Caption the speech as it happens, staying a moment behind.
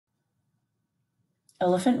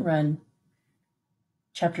Elephant Run,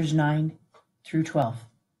 Chapters 9 through 12.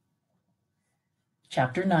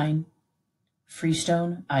 Chapter 9,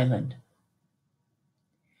 Freestone Island.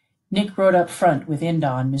 Nick rode up front with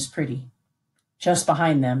Inda and Miss Pretty. Just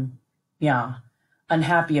behind them, Mya,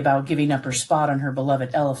 unhappy about giving up her spot on her beloved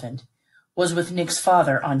elephant, was with Nick's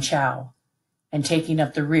father on Chow, and taking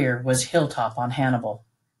up the rear was Hilltop on Hannibal.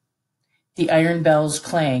 The iron bell's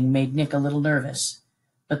clang made Nick a little nervous,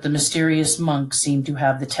 but the mysterious monk seemed to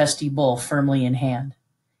have the testy bull firmly in hand.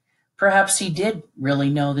 Perhaps he did really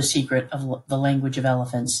know the secret of the language of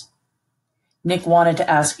elephants. Nick wanted to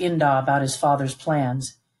ask Inda about his father's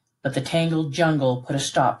plans, but the tangled jungle put a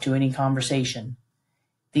stop to any conversation.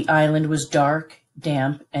 The island was dark,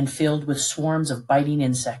 damp, and filled with swarms of biting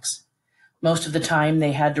insects. Most of the time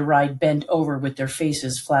they had to ride bent over with their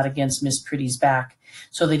faces flat against Miss Pretty's back,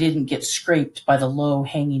 so they didn't get scraped by the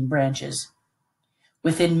low-hanging branches.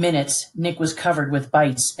 Within minutes, Nick was covered with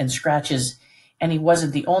bites and scratches, and he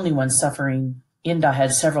wasn't the only one suffering. Inda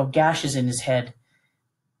had several gashes in his head.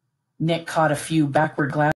 Nick caught a few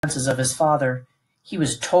backward glances of his father. He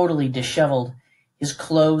was totally disheveled, his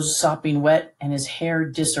clothes sopping wet and his hair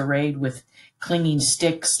disarrayed with clinging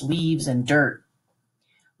sticks, leaves, and dirt.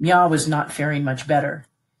 Mya was not faring much better.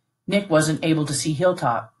 Nick wasn't able to see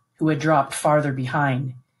Hilltop, who had dropped farther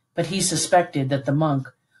behind, but he suspected that the monk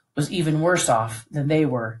was even worse off than they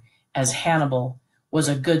were, as Hannibal was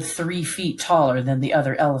a good 3 feet taller than the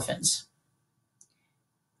other elephants.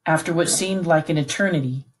 After what seemed like an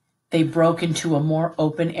eternity, they broke into a more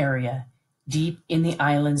open area, deep in the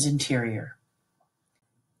island's interior.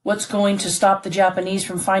 "What's going to stop the Japanese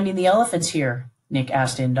from finding the elephants here?" Nick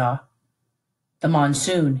asked Inda. "The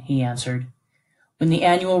monsoon," he answered. "When the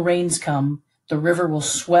annual rains come, the river will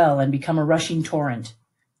swell and become a rushing torrent.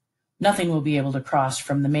 Nothing will be able to cross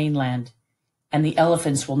from the mainland, and the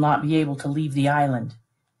elephants will not be able to leave the island.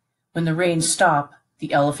 When the rains stop,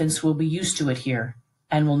 the elephants will be used to it here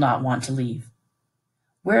and will not want to leave."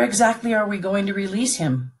 "Where exactly are we going to release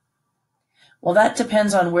him?" "Well, that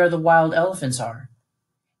depends on where the wild elephants are.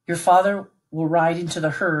 Your father will ride into the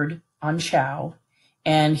herd on Chow,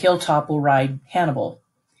 and Hilltop will ride Hannibal.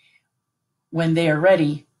 When they are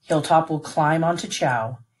ready, Hilltop will climb onto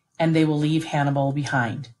Chow, and they will leave Hannibal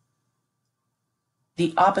behind."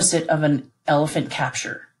 "The opposite of an elephant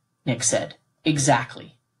capture," Nick said.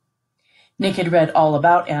 "Exactly." Nick had read all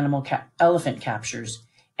about elephant captures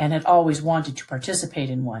and had always wanted to participate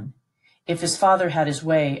in one. If his father had his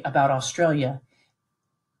way about Australia,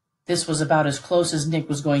 this was about as close as Nick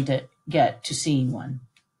was going to get to seeing one.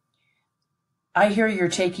 "I hear you're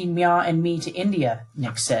taking Mya and me to India,"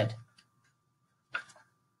 Nick said.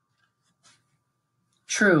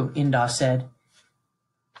 "True," Inda said.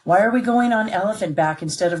 "Why are we going on elephant back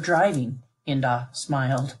instead of driving?" Inda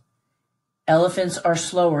smiled. "Elephants are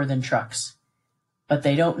slower than trucks, but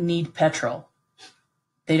they don't need petrol.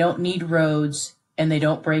 They don't need roads, and they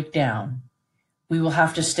don't break down. We will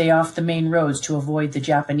have to stay off the main roads to avoid the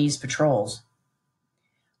Japanese patrols."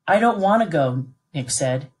 "I don't want to go," Nick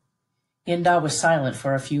said. Inda was silent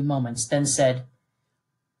for a few moments, then said,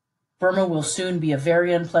 "Burma will soon be a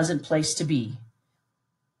very unpleasant place to be.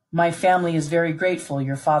 My family is very grateful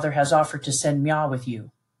your father has offered to send Mya with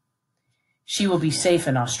you. She will be safe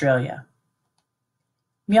in Australia."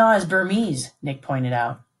 "Mya is Burmese," Nick pointed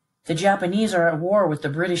out. "The Japanese are at war with the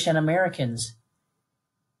British and Americans."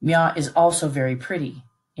 "Mya is also very pretty,"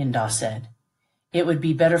 Inda said. "It would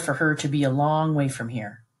be better for her to be a long way from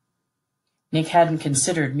here." Nick hadn't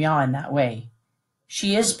considered Mya in that way.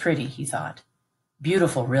 She is pretty, he thought.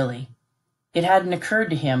 Beautiful, really. It hadn't occurred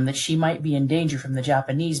to him that she might be in danger from the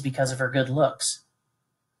Japanese because of her good looks.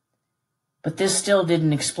 But this still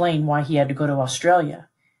didn't explain why he had to go to Australia,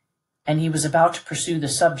 and he was about to pursue the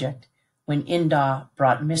subject when Inda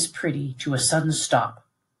brought Miss Pretty to a sudden stop.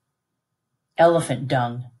 "Elephant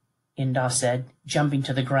dung," Inda said, jumping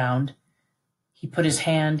to the ground. He put his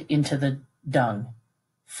hand into the dung.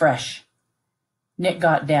 Fresh. Nick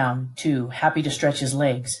got down, too, happy to stretch his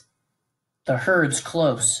legs. "The herd's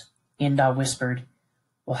close," Inda whispered.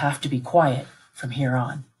 "We'll have to be quiet from here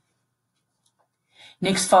on."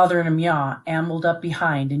 Nick's father and Mya ambled up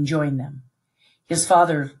behind and joined them. His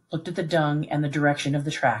father looked at the dung and the direction of the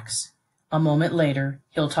tracks. A moment later,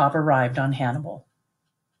 Hilltop arrived on Hannibal.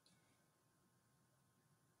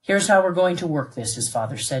 "Here's how we're going to work this," his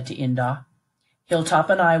father said to Inda. "Hilltop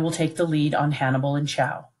and I will take the lead on Hannibal and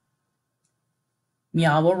Chow.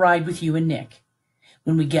 Mya will ride with you and Nick.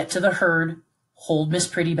 When we get to the herd, hold Miss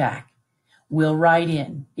Pretty back. We'll ride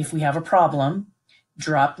in. If we have a problem,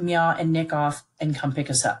 drop Mya and Nick off and come pick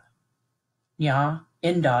us up."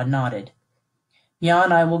 Inda nodded. "Mya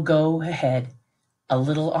and I will go ahead. a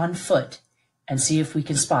little on foot, and see if we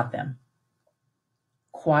can spot them.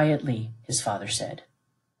 Quietly, his father said.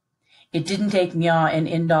 It didn't take Mya and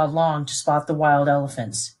Inda long to spot the wild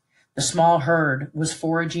elephants. The small herd was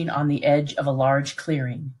foraging on the edge of a large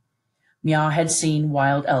clearing. Mya had seen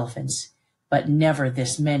wild elephants, but never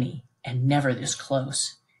this many and never this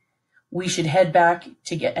close. We should head back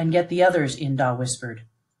to get the others, Inda whispered.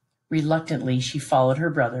 Reluctantly, she followed her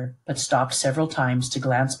brother, but stopped several times to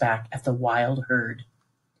glance back at the wild herd.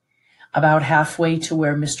 About halfway to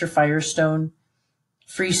where Mr.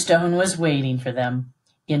 Freestone was waiting for them,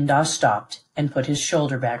 Inda stopped and put his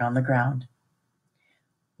shoulder bag on the ground.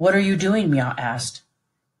 What are you doing? Mya asked.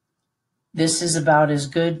 This is about as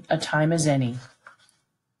good a time as any.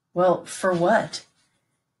 Well, for what?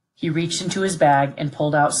 He reached into his bag and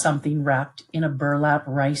pulled out something wrapped in a burlap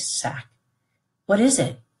rice sack. What is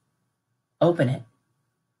it? Open it.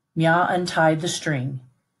 Mya untied the string.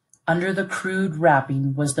 Under the crude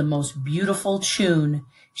wrapping was the most beautiful tune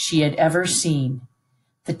she had ever seen.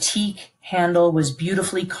 The teak handle was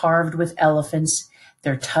beautifully carved with elephants,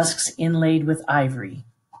 their tusks inlaid with ivory.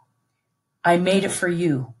 I made it for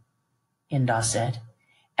you, Inda said,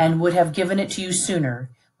 and would have given it to you sooner,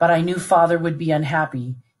 but I knew Father would be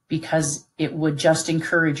unhappy because it would just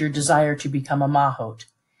encourage your desire to become a mahout.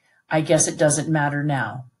 I guess it doesn't matter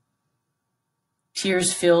now.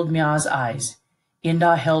 Tears filled Mya's eyes.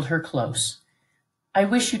 Inda held her close. I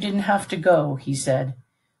wish you didn't have to go, he said,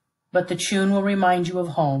 but the tune will remind you of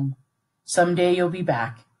home. Some day you'll be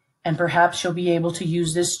back, and perhaps you'll be able to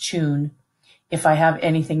use this tune if I have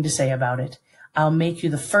anything to say about it. I'll make you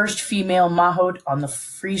the first female mahout on the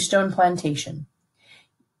Freestone plantation.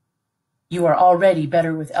 You are already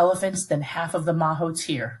better with elephants than half of the mahouts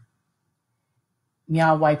here.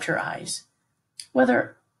 Mya wiped her eyes.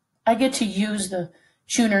 Whether I get to use the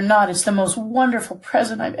tune or not, it's the most wonderful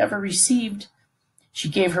present I've ever received. She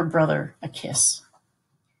gave her brother a kiss.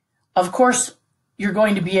 Of course, you're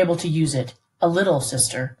going to be able to use it. A little,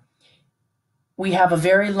 sister. We have a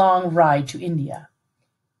very long ride to India.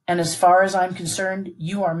 And as far as I'm concerned,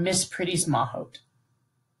 you are Miss Pretty's mahout.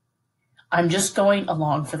 I'm just going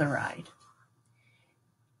along for the ride.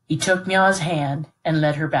 He took Mya's hand and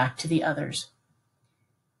led her back to the others.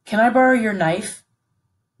 Can I borrow your knife?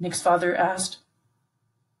 Nick's father asked.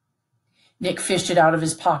 Nick fished it out of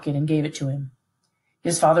his pocket and gave it to him.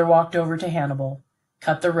 His father walked over to Hannibal,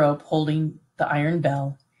 cut the rope holding the iron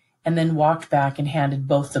bell, and then walked back and handed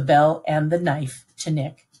both the bell and the knife to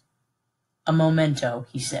Nick. A memento,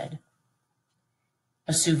 he said.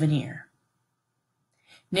 A souvenir.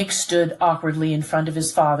 Nick stood awkwardly in front of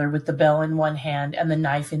his father with the bell in one hand and the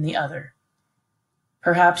knife in the other.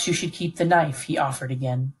 Perhaps you should keep the knife, he offered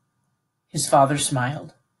again. His father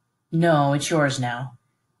smiled. No, it's yours now.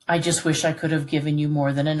 I just wish I could have given you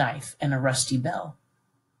more than a knife and a rusty bell.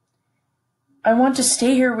 I want to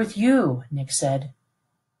stay here with you, Nick said.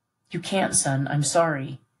 You can't, son. I'm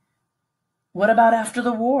sorry. What about after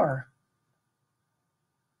the war?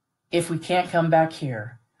 If we can't come back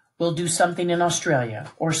here, we'll do something in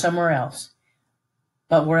Australia or somewhere else.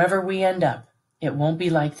 But wherever we end up, it won't be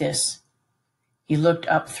like this. He looked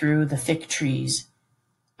up through the thick trees.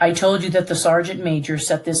 I told you that the sergeant major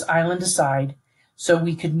set this island aside so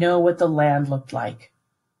we could know what the land looked like.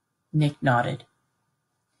 Nick nodded.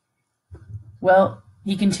 Well,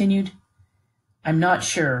 he continued, I'm not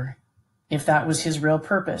sure if that was his real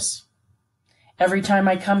purpose. Every time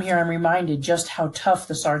I come here, I'm reminded just how tough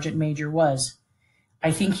the sergeant major was.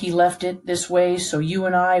 I think he left it this way so you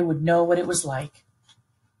and I would know what it was like.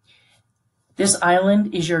 This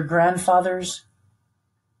island is your grandfather's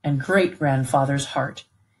and great-grandfather's heart.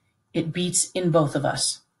 It beats in both of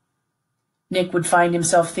us. Nick would find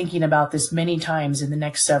himself thinking about this many times in the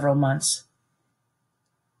next several months.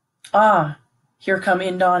 Ah, here come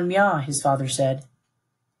Inda and Mya, his father said.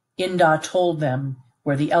 Inda told them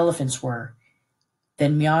where the elephants were.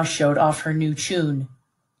 Then Mya showed off her new tune,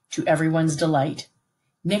 to everyone's delight.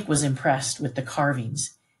 Nick was impressed with the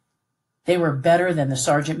carvings. They were better than the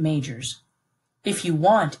sergeant major's. If you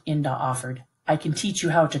want, Inda offered, I can teach you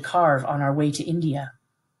how to carve on our way to India.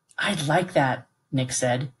 I'd like that, Nick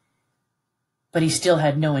said. But he still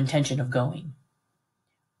had no intention of going.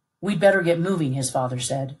 We'd better get moving, his father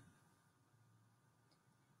said.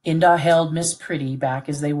 Inda held Miss Pretty back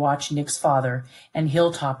as they watched Nick's father and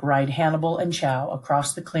Hilltop ride Hannibal and Chow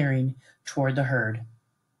across the clearing toward the herd.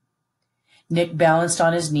 Nick balanced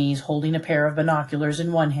on his knees, holding a pair of binoculars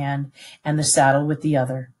in one hand and the saddle with the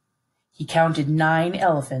other. He counted 9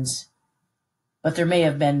 elephants, but there may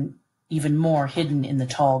have been even more hidden in the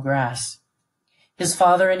tall grass. His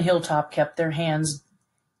father and Hilltop kept their hands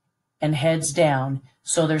and heads down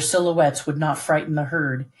so their silhouettes would not frighten the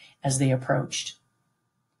herd as they approached.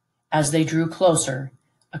 As they drew closer,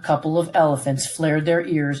 a couple of elephants flared their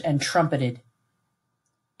ears and trumpeted,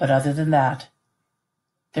 but other than that,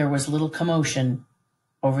 there was little commotion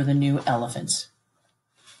over the new elephants.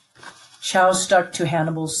 Chow stuck to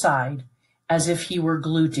Hannibal's side as if he were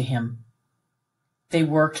glued to him. They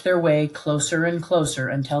worked their way closer and closer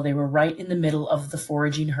until they were right in the middle of the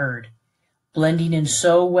foraging herd, blending in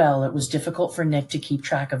so well it was difficult for Nick to keep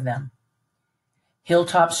track of them.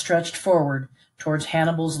 Hilltop stretched forward towards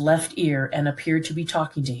Hannibal's left ear and appeared to be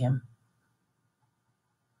talking to him.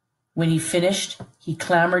 When he finished, he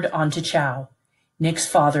clambered onto Chow. Nick's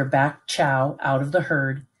father backed Chow out of the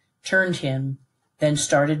herd, turned him, then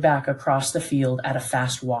started back across the field at a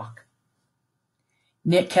fast walk.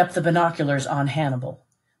 Nick kept the binoculars on Hannibal,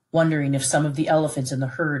 wondering if some of the elephants in the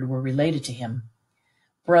herd were related to him.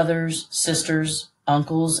 Brothers, sisters,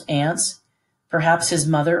 uncles, aunts, perhaps his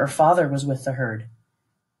mother or father was with the herd.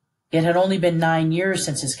 It had only been 9 years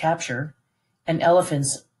since his capture, and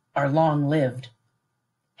elephants are long-lived.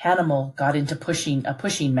 Hannibal got into a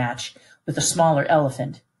pushing match with a smaller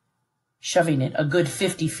elephant, shoving it a good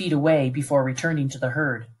 50 feet away before returning to the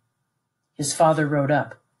herd. His father rode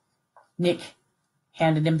up. Nick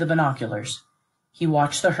handed him the binoculars. He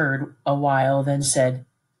watched the herd a while, then said,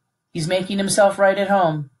 "He's making himself right at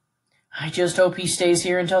home. I just hope he stays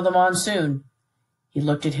here until the monsoon." He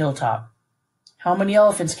looked at Hilltop. "How many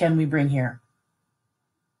elephants can we bring here?"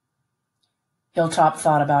 Hilltop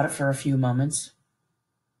thought about it for a few moments.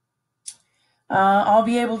 I'll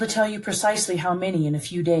be able to tell you precisely how many in a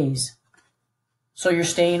few days." "So you're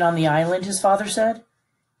staying on the island?" his father said.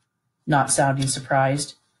 Not sounding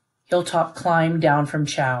surprised, Hilltop climbed down from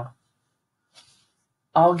Chow.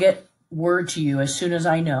 "I'll get word to you as soon as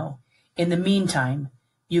I know. In the meantime,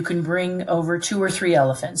 you can bring over 2 or 3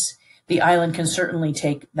 elephants. The island can certainly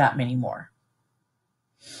take that many more."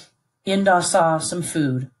 Inda saw some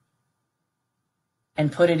food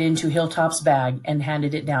and put it into Hilltop's bag and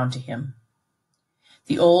handed it down to him.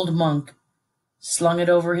 The old monk slung it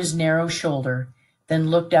over his narrow shoulder, then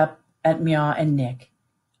looked up at Mya and Nick.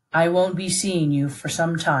 "I won't be seeing you for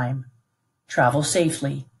some time. Travel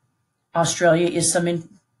safely. Australia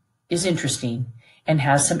is interesting and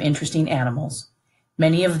has some interesting animals.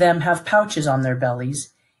 Many of them have pouches on their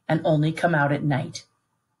bellies and only come out at night."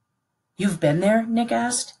 "You've been there?" Nick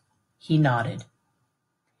asked. He nodded.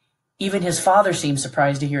 Even his father seemed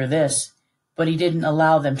surprised to hear this, but he didn't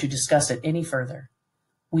allow them to discuss it any further.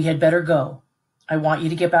 "We had better go. I want you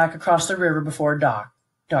to get back across the river before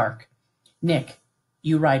dark. Nick,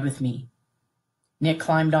 you ride with me." Nick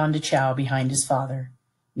climbed on to Chow behind his father.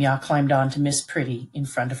 Mya climbed on to Miss Pretty in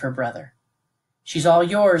front of her brother. "She's all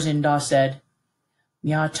yours," Inda said.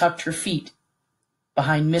 Mya tucked her feet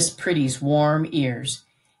behind Miss Pretty's warm ears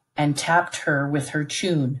and tapped her with her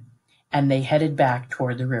chun, and they headed back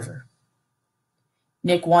toward the river.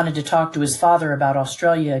 Nick wanted to talk to his father about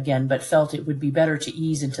Australia again, but felt it would be better to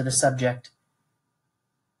ease into the subject.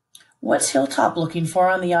 "What's Hilltop looking for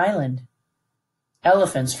on the island?"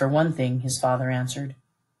 "Elephants, for one thing," his father answered.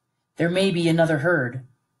 "There may be another herd,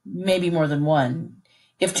 maybe more than one.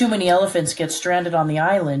 If too many elephants get stranded on the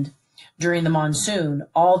island during the monsoon,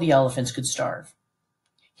 all the elephants could starve.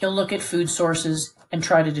 He'll look at food sources and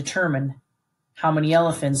try to determine how many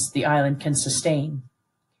elephants the island can sustain."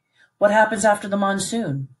 "What happens after the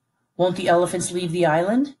monsoon? Won't the elephants leave the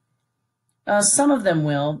island?" Some of them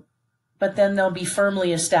will, but then they'll be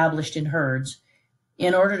firmly established in herds.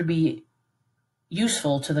 In order to be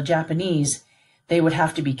useful to the Japanese, they would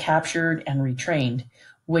have to be captured and retrained,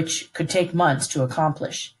 which could take months to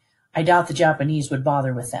accomplish. I doubt the Japanese would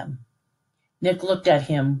bother with them." Nick looked at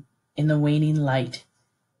him in the waning light.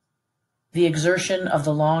 The exertion of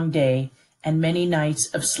the long day and many nights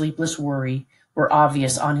of sleepless worry were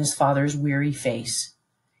obvious on his father's weary face.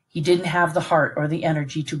 He didn't have the heart or the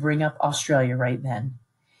energy to bring up Australia right then.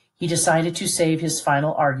 He decided to save his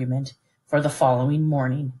final argument for the following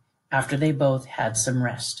morning, after they both had some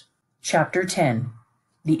rest. Chapter 10.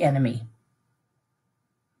 The Enemy.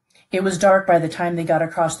 It was dark by the time they got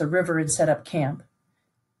across the river and set up camp.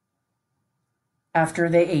 After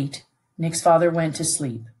they ate, Nick's father went to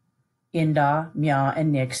sleep. Inda, Mya,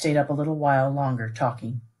 and Nick stayed up a little while longer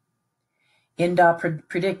talking. Inda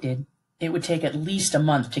predicted it would take at least a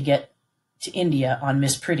month to get to India on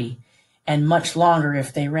Miss Pretty, and much longer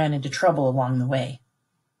if they ran into trouble along the way.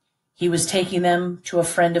 He was taking them to a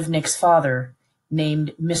friend of Nick's father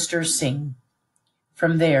named Mr. Singh.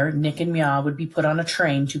 From there, Nick and Mya would be put on a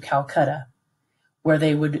train to Calcutta, where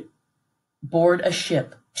they would board a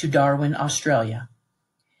ship to Darwin, Australia.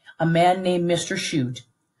 A man named Mr. Shute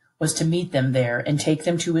was to meet them there and take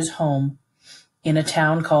them to his home in a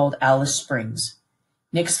town called Alice Springs.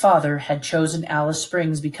 Nick's father had chosen Alice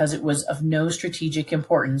Springs because it was of no strategic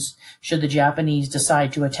importance should the Japanese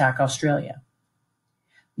decide to attack Australia.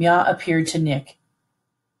 Mya appeared to Nick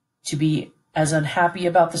to be as unhappy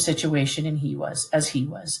about the situation as he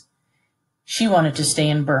was. She wanted to stay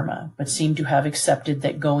in Burma, but seemed to have accepted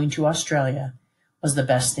that going to Australia was the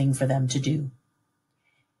best thing for them to do.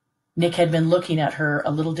 Nick had been looking at her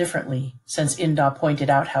a little differently since Inda pointed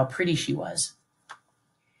out how pretty she was.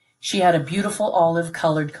 She had a beautiful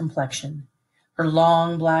olive-colored complexion. Her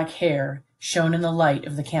long black hair shone in the light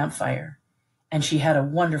of the campfire, and she had a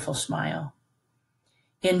wonderful smile.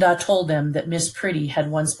 Inda told them that Miss Pretty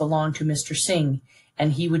had once belonged to Mr. Singh,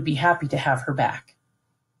 and he would be happy to have her back.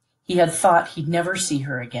 He had thought he'd never see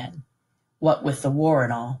her again, what with the war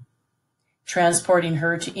and all. Transporting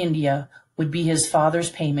her to India would be his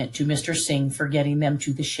father's payment to Mr. Singh for getting them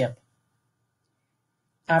to the ship.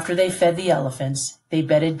 After they fed the elephants, they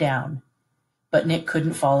bedded down, but Nick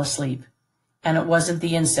couldn't fall asleep, and it wasn't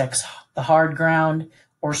the insects, the hard ground,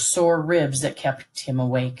 or sore ribs that kept him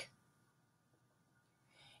awake.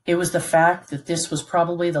 It was the fact that this was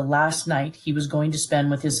probably the last night he was going to spend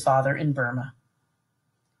with his father in Burma.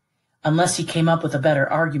 Unless he came up with a better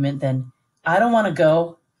argument than, "I don't want to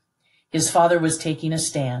go." His father was taking a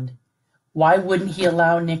stand. Why wouldn't he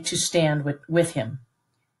allow Nick to stand with him?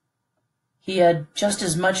 He had just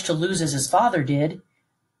as much to lose as his father did.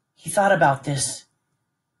 He thought about this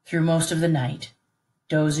through most of the night,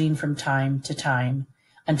 dozing from time to time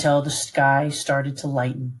until the sky started to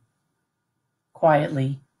lighten.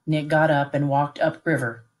 Quietly, Nick got up and walked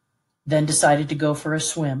upriver, then decided to go for a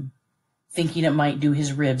swim, thinking it might do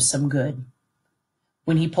his ribs some good.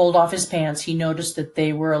 When he pulled off his pants, he noticed that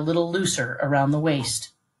they were a little looser around the waist.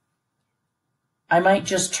 I might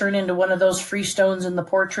just turn into one of those Freestones in the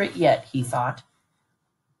portrait yet, he thought.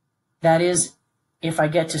 That is, if I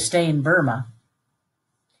get to stay in Burma.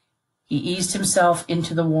 He eased himself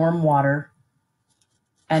into the warm water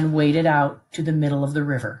and waded out to the middle of the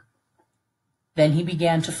river. Then he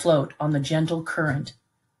began to float on the gentle current,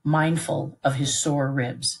 mindful of his sore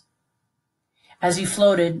ribs. As he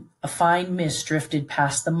floated, a fine mist drifted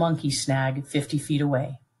past the monkey snag 50 feet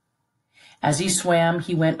away. As he swam,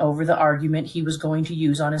 he went over the argument he was going to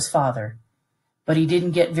use on his father, but he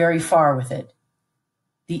didn't get very far with it.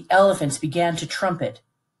 The elephants began to trumpet.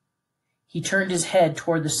 He turned his head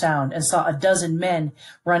toward the sound and saw a dozen men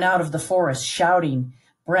run out of the forest, shouting,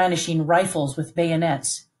 brandishing rifles with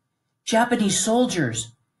bayonets. Japanese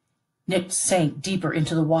soldiers! Nick sank deeper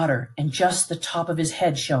into the water and just the top of his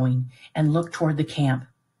head showing and looked toward the camp.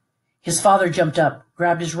 His father jumped up,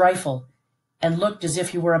 grabbed his rifle, and looked as if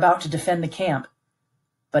he were about to defend the camp.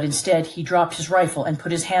 But instead, he dropped his rifle and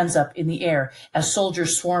put his hands up in the air as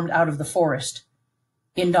soldiers swarmed out of the forest.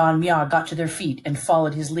 Inda and Mya got to their feet and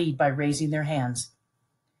followed his lead by raising their hands.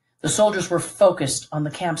 The soldiers were focused on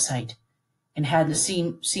the campsite and hadn't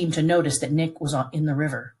seemed to notice that Nick was in the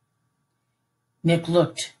river. Nick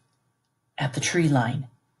looked at the tree line.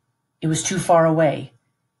 It was too far away.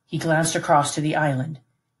 He glanced across to the island.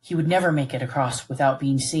 He would never make it across without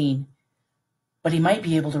being seen. But he might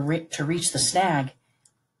be able to reach the snag.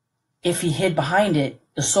 If he hid behind it,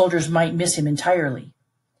 the soldiers might miss him entirely.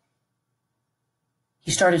 He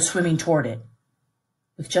started swimming toward it,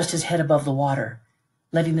 with just his head above the water,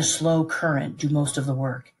 letting the slow current do most of the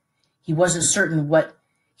work. He wasn't certain what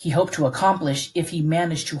he hoped to accomplish if he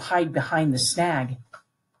managed to hide behind the snag.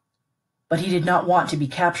 But he did not want to be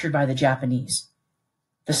captured by the Japanese.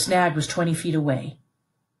 The snag was 20 feet away.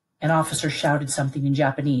 An officer shouted something in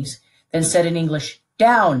Japanese, then said in English,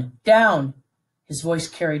 "Down! Down!" His voice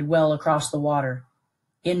carried well across the water.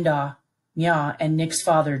 Inda, Mya, and Nick's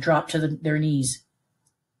father dropped to their knees.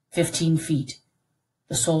 15 feet.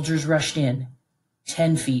 The soldiers rushed in.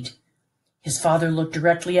 10 feet. His father looked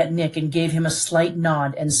directly at Nick and gave him a slight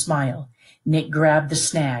nod and smile. Nick grabbed the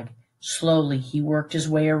snag. Slowly he worked his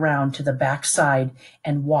way around to the back side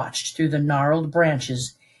and watched through the gnarled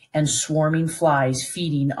branches and swarming flies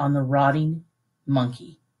feeding on the rotting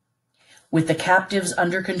monkey. With the captives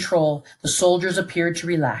under control, the soldiers appeared to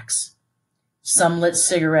relax. Some lit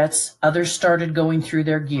cigarettes, others started going through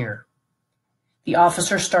their gear. The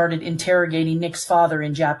officer started interrogating Nick's father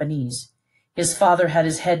in Japanese. His father had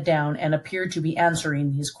his head down and appeared to be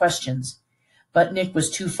answering his questions, but Nick was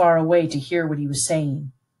too far away to hear what he was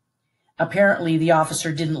saying. Apparently, the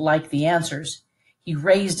officer didn't like the answers. He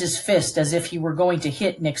raised his fist as if he were going to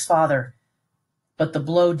hit Nick's father, but the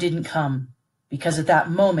blow didn't come, because at that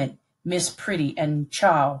moment, Miss Pretty and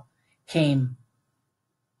Chow came.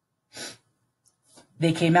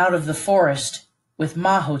 They came out of the forest with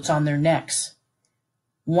mahouts on their necks.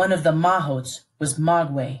 One of the mahouts was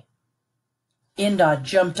Magwe. Inda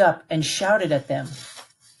jumped up and shouted at them.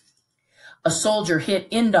 A soldier hit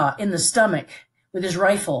Inda in the stomach with his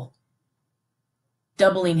rifle,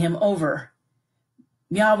 doubling him over.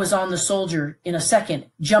 Mya was on the soldier in a second,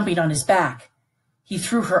 jumping on his back. He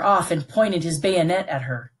threw her off and pointed his bayonet at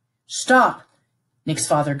her. "Stop!" Nick's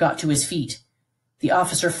father got to his feet. The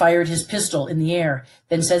officer fired his pistol in the air,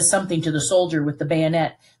 then said something to the soldier with the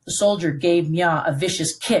bayonet. The soldier gave Mya a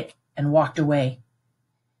vicious kick and walked away.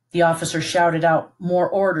 The officer shouted out more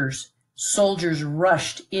orders. Soldiers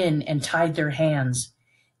rushed in and tied their hands.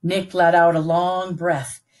 Nick let out a long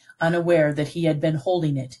breath, unaware that he had been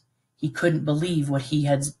holding it. He couldn't believe what he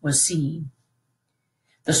was seeing.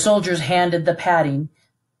 The soldiers handed the padding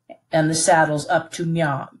and the saddles up to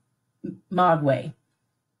Magwe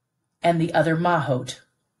and the other mahout.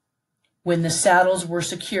 When the saddles were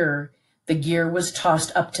secure, the gear was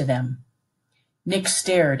tossed up to them. Nick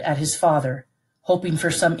stared at his father, hoping for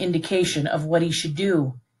some indication of what he should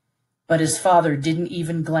do, but his father didn't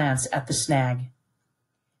even glance at the snag.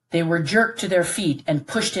 They were jerked to their feet and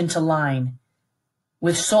pushed into line,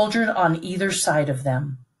 with soldiers on either side of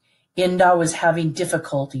them. Inda was having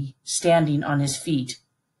difficulty standing on his feet.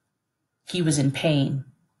 He was in pain.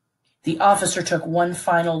 The officer took one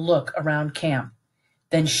final look around camp,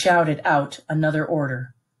 then shouted out another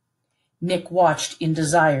order. Nick watched in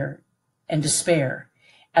desire and despair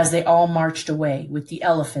as they all marched away with the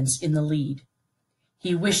elephants in the lead.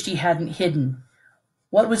 He wished he hadn't hidden.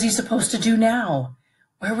 What was he supposed to do now?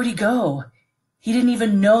 Where would he go? He didn't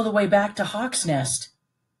even know the way back to Hawk's Nest.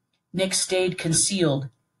 Nick stayed concealed,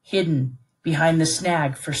 hidden behind the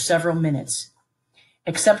snag for several minutes.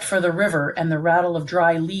 Except for the river and the rattle of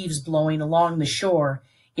dry leaves blowing along the shore,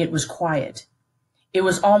 it was quiet. It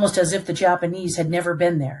was almost as if the Japanese had never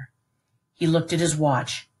been there. He looked at his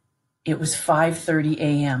watch. It was 5:30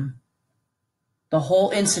 a.m. The whole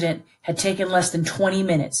incident had taken less than 20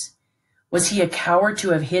 minutes. Was he a coward to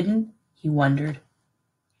have hidden? He wondered.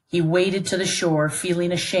 He waded to the shore,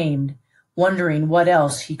 feeling ashamed, wondering what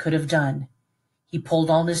else he could have done. He pulled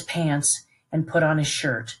on his pants and put on his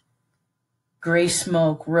shirt. Gray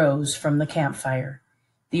smoke rose from the campfire.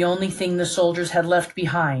 The only thing the soldiers had left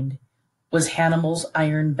behind was Hannibal's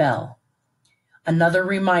iron bell. Another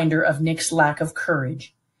reminder of Nick's lack of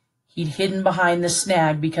courage. He'd hidden behind the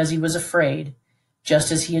snag because he was afraid,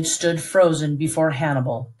 just as he had stood frozen before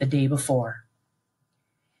Hannibal the day before.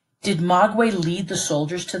 Did Magwe lead the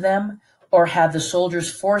soldiers to them, or had the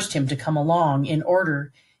soldiers forced him to come along in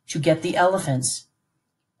order to get the elephants?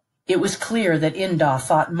 It was clear that Inda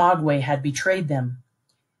thought Magwe had betrayed them,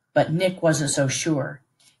 but Nick wasn't so sure.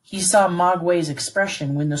 He saw Magwe's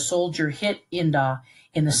expression when the soldier hit Inda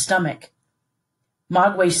in the stomach.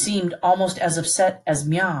 Magwe seemed almost as upset as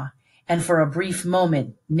Mya, and for a brief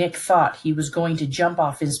moment Nick thought he was going to jump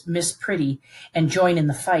off his Miss Pretty and join in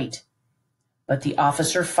the fight. But the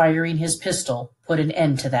officer firing his pistol put an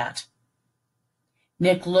end to that.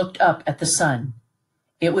 Nick looked up at the sun.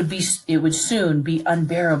 It would soon be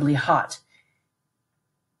unbearably hot.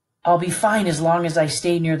 I'll be fine as long as I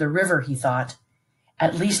stay near the river, he thought.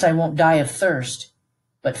 At least I won't die of thirst,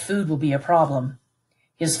 but food will be a problem.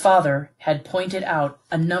 His father had pointed out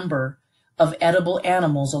a number of edible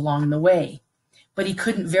animals along the way, but he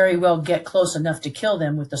couldn't very well get close enough to kill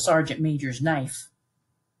them with the sergeant major's knife.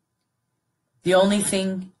 The only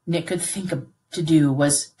thing Nick could think of to do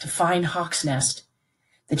was to find Hawk's Nest.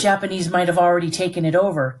 The Japanese might have already taken it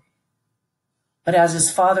over, but as his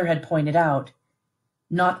father had pointed out,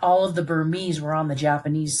 not all of the Burmese were on the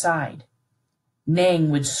Japanese side. Nang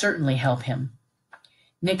would certainly help him.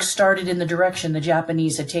 Nick started in the direction the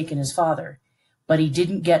Japanese had taken his father, but he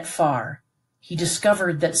didn't get far. He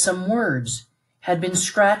discovered that some words had been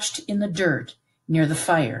scratched in the dirt near the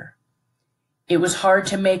fire. It was hard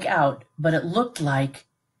to make out, but it looked like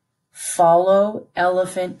 "Follow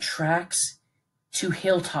elephant tracks to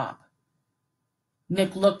hilltop."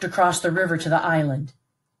 Nick looked across the river to the island.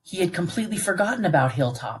 He had completely forgotten about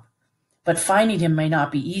Hilltop, but finding him may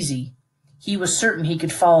not be easy. He was certain he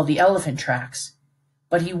could follow the elephant tracks,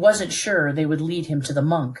 but he wasn't sure they would lead him to the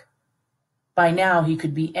monk. By now he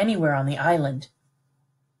could be anywhere on the island.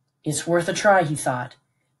 It's worth a try, he thought,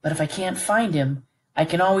 but if I can't find him, I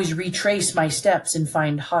can always retrace my steps and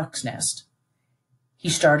find Hawk's Nest. He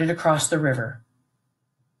started across the river.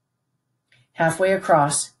 Halfway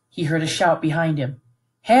across, he heard a shout behind him.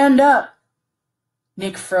 "Hand up!"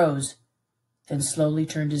 Nick froze, then slowly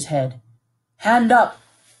turned his head. "Hand up!"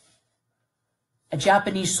 A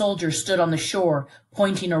Japanese soldier stood on the shore,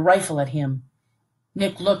 pointing a rifle at him.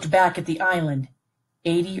 Nick looked back at the island.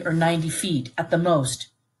 80 or 90 feet at the most.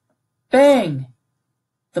 Bang!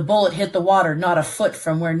 The bullet hit the water not a foot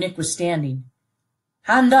from where Nick was standing.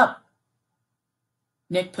 Hand up!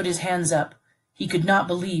 Nick put his hands up. He could not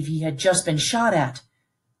believe he had just been shot at.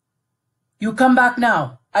 You come back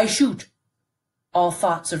now. I shoot. All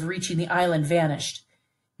thoughts of reaching the island vanished.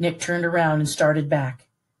 Nick turned around and started back.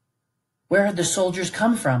 Where had the soldiers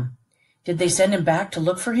come from? Did they send him back to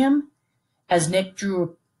look for him? As Nick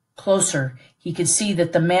drew closer, he could see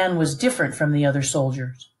that the man was different from the other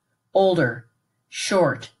soldiers. Older,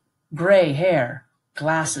 short, gray hair,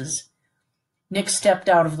 glasses. Nick stepped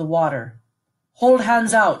out of the water. Hold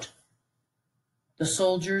hands out. The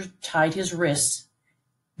soldier tied his wrists,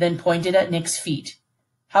 then pointed at Nick's feet.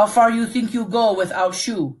 How far you think you go without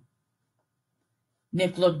shoe?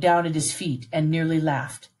 Nick looked down at his feet and nearly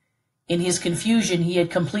laughed. In his confusion, he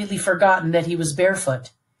had completely forgotten that he was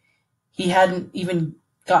barefoot. He hadn't even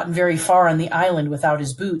gotten very far on the island without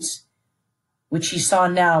his boots, which he saw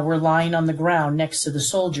now were lying on the ground next to the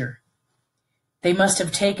soldier. They must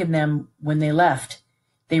have taken them when they left.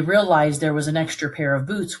 They realized there was an extra pair of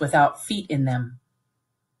boots without feet in them.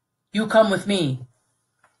 You come with me.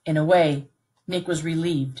 In a way, Nick was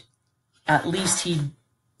relieved. At least he'd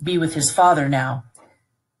be with his father now.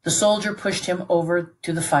 The soldier pushed him over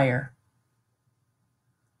to the fire.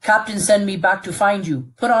 Captain send me back to find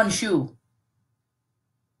you. Put on shoe.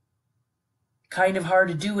 Kind of hard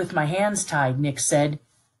to do with my hands tied, Nick said.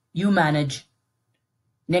 You manage.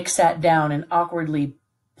 Nick sat down and awkwardly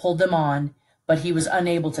pulled them on, but he was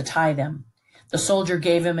unable to tie them. The soldier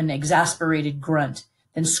gave him an exasperated grunt,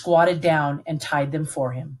 then squatted down and tied them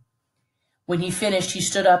for him. When he finished, he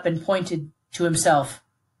stood up and pointed to himself.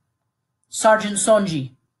 Sergeant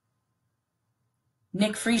Sonji.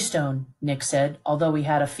 Nick Freestone, Nick said, although he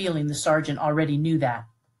had a feeling the sergeant already knew that.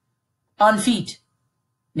 On feet.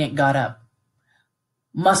 Nick got up.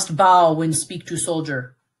 Must bow when speak to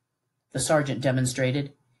soldier, the sergeant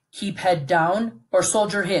demonstrated. Keep head down or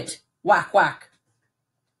soldier hit. Whack, whack.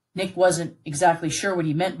 Nick wasn't exactly sure what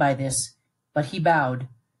he meant by this, but he bowed.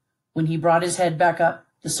 When he brought his head back up,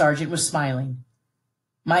 the sergeant was smiling.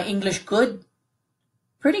 My English good?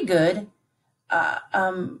 Pretty good.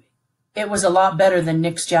 It was a lot better than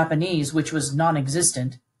Nick's Japanese, which was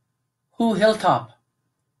non-existent. Who hilltop?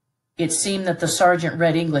 It seemed that the sergeant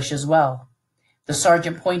read English as well. The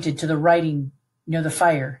sergeant pointed to the writing near the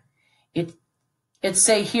fire. It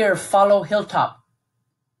say here, follow hilltop.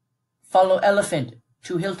 Follow elephant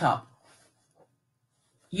to hilltop.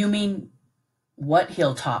 You mean what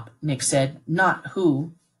hilltop? Nick said. Not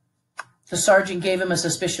who. The sergeant gave him a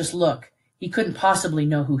suspicious look. He couldn't possibly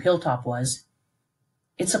know who hilltop was.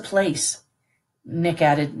 It's a place. Nick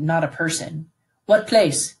added, not a person. What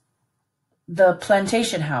place? The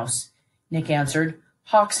plantation house, Nick answered.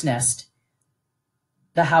 Hawk's Nest.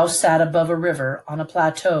 The house sat above a river on a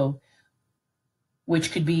plateau,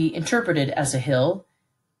 which could be interpreted as a hill.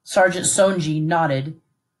 Sergeant Sonji nodded,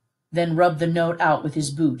 then rubbed the note out with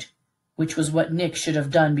his boot, which was what Nick should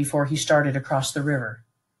have done before he started across the river.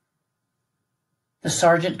 The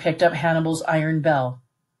sergeant picked up Hannibal's iron bell.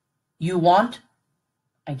 You want?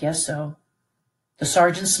 I guess so. The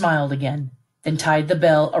sergeant smiled again, then tied the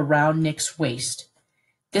bell around Nick's waist.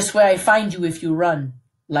 This way I find you if you run,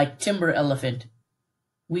 like timber elephant.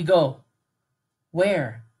 We go.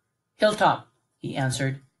 Where? Hilltop, he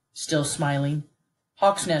answered, still smiling.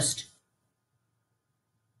 Hawk's Nest.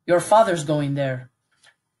 Your father's going there.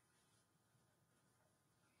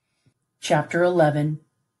 Chapter 11.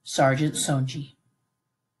 Sergeant Sonji.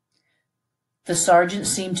 The sergeant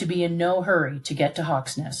seemed to be in no hurry to get to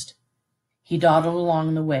Hawk's Nest. He dawdled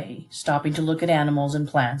along the way, stopping to look at animals and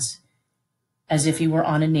plants, as if he were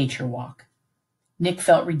on a nature walk. Nick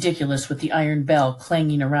felt ridiculous with the iron bell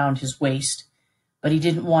clanging around his waist, but he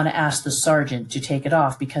didn't want to ask the sergeant to take it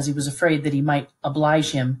off because he was afraid that he might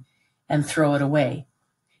oblige him and throw it away.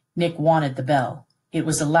 Nick wanted the bell. It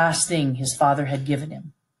was the last thing his father had given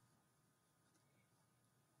him.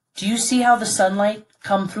 Do you see how the sunlight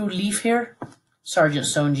come through leaf here? Sergeant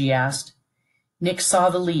Sonji asked. Nick saw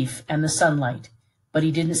the leaf and the sunlight, but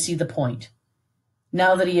he didn't see the point.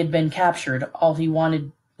 Now that he had been captured, all he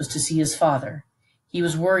wanted was to see his father. He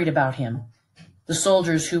was worried about him. The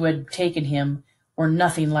soldiers who had taken him were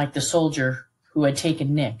nothing like the soldier who had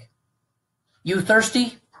taken Nick. You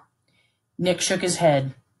thirsty? Nick shook his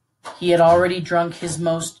head. He had already drunk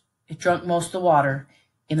most of the water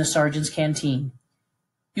in the sergeant's canteen.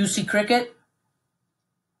 You see cricket?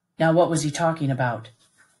 Now what was he talking about?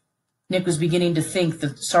 Nick was beginning to think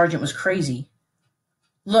the sergeant was crazy.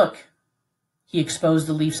 Look, he exposed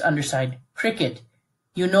the leaf's underside. Cricket.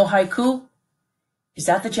 You know haiku? Is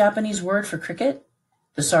that the Japanese word for cricket?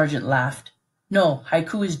 The sergeant laughed. No,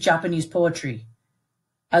 haiku is Japanese poetry.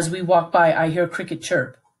 As we walk by, I hear cricket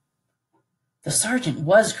chirp. The sergeant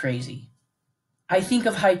was crazy. I think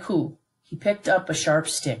of haiku. He picked up a sharp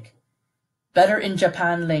stick. Better in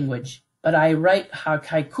Japan language, but I write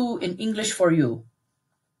haiku in English for you.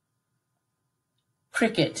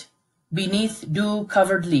 Cricket, beneath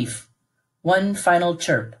dew-covered leaf, one final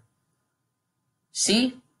chirp.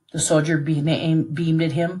 See? The soldier beamed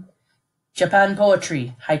at him. Japan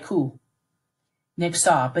poetry, haiku. Nick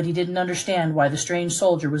saw, but he didn't understand why the strange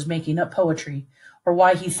soldier was making up poetry, or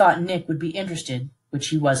why he thought Nick would be interested, which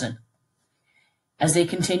he wasn't. As they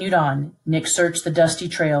continued on, Nick searched the dusty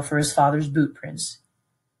trail for his father's boot prints.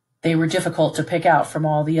 They were difficult to pick out from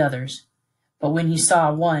all the others, but when he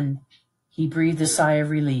saw one, he breathed a sigh of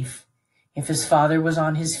relief. If his father was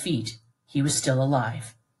on his feet, he was still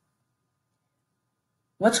alive.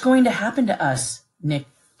 What's going to happen to us? Nick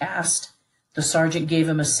asked. The sergeant gave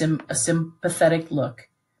him a sympathetic look.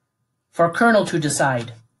 For Colonel to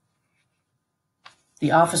decide.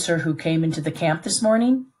 The officer who came into the camp this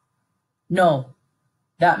morning? No,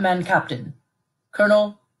 that man captain.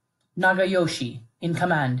 Colonel Nagayoshi, in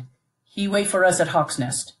command. He wait for us at Hawk's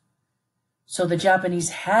Nest. So the Japanese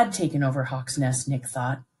had taken over Hawk's Nest, Nick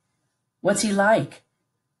thought. What's he like?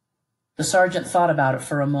 The sergeant thought about it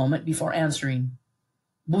for a moment before answering.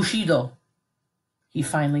 Bushido, he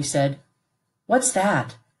finally said. What's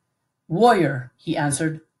that? Warrior, he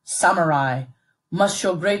answered. Samurai. Must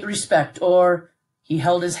show great respect, or... He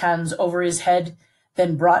held his hands over his head,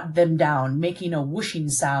 then brought them down, making a whooshing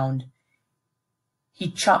sound. He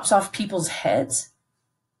chops off people's heads?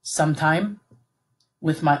 Sometime.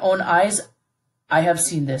 With my own eyes, I have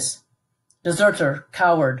seen this. Deserter,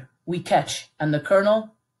 coward, we catch, and the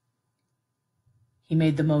colonel? He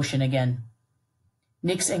made the motion again.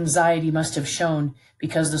 Nick's anxiety must have shown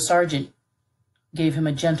because the sergeant gave him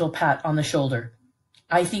a gentle pat on the shoulder.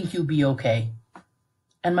 I think you'll be okay.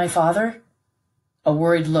 And my father? A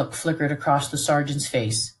worried look flickered across the sergeant's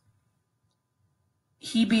face.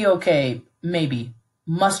 He be okay, maybe.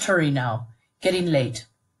 Must hurry now. Getting late.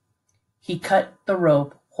 He cut the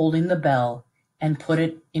rope holding the bell and put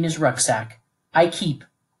it in his rucksack. I keep.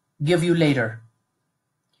 Give you later.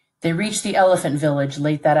 They reached the elephant village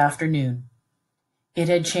late that afternoon. It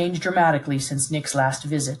had changed dramatically since Nick's last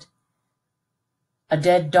visit. A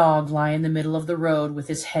dead dog lay in the middle of the road with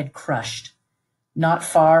his head crushed. Not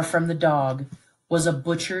far from the dog was a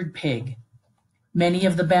butchered pig. Many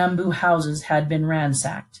of the bamboo houses had been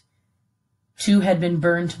ransacked. 2 had been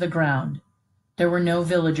burned to the ground. There were no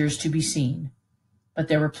villagers to be seen, but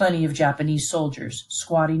there were plenty of Japanese soldiers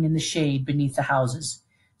squatting in the shade beneath the houses,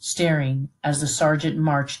 staring as the sergeant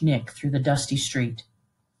marched Nick through the dusty street.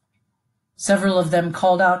 Several of them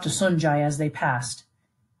called out to Sunjai as they passed,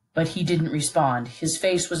 but he didn't respond. His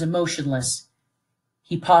face was emotionless.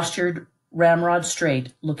 He postured ramrod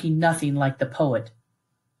straight, looking nothing like the poet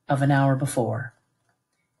of an hour before.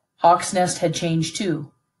 Hawk's Nest had changed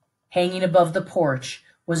too. Hanging above the porch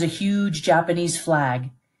was a huge Japanese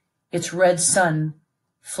flag, its red sun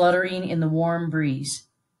fluttering in the warm breeze.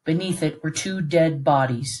 Beneath it were 2 dead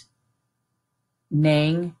bodies,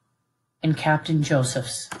 Nang and Captain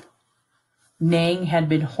Joseph's. Nang had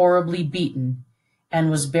been horribly beaten and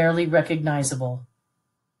was barely recognizable.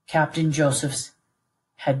 Captain Joseph's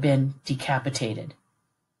had been decapitated.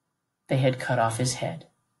 They had cut off his head.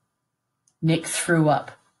 Nick threw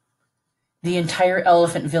up. The entire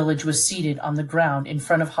elephant village was seated on the ground in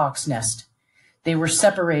front of Hawk's Nest. They were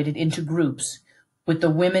separated into groups, with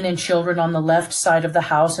the women and children on the left side of the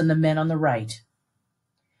house and the men on the right.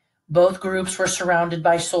 Both groups were surrounded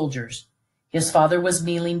by soldiers. His father was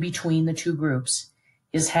kneeling between the 2 groups,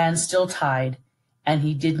 his hands still tied, and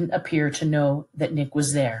he didn't appear to know that Nick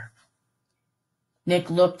was there. Nick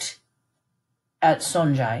looked at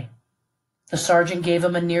Sonjai. The sergeant gave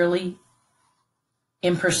him a nearly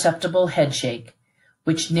imperceptible headshake,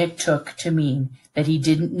 which Nick took to mean that he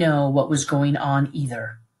didn't know what was going on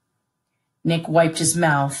either. Nick wiped his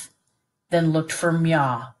mouth, then looked for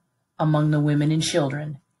Mya among the women and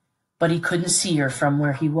children, but he couldn't see her from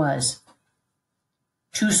where he was.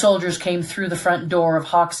 2 soldiers came through the front door of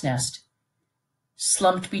Hawk's Nest.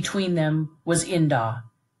 Slumped between them was Inda.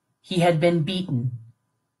 He had been beaten.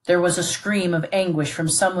 There was a scream of anguish from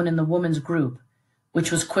someone in the woman's group,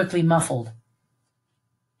 which was quickly muffled.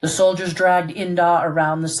 The soldiers dragged Inda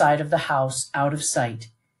around the side of the house, out of sight,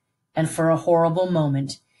 and for a horrible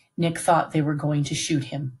moment, Nick thought they were going to shoot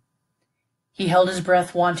him. He held his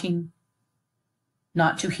breath, wanting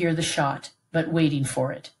not to hear the shot, but waiting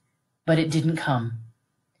for it. But it didn't come.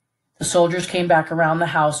 The soldiers came back around the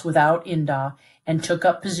house without Inda and took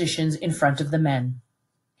up positions in front of the men.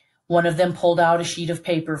 One of them pulled out a sheet of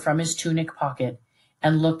paper from his tunic pocket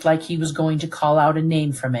and looked like he was going to call out a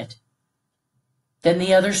name from it. Then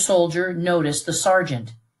the other soldier noticed the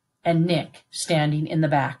sergeant and Nick standing in the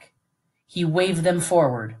back. He waved them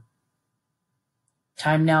forward.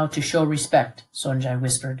 "Time now to show respect," Sonjai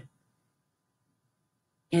whispered.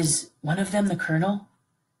 "Is one of them the colonel?"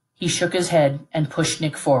 He shook his head and pushed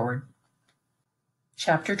Nick forward.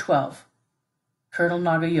 Chapter 12. Colonel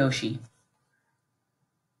Nagayoshi.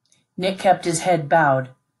 Nick kept his head bowed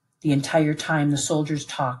the entire time the soldiers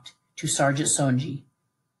talked to Sergeant Sonji.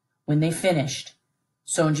 When they finished,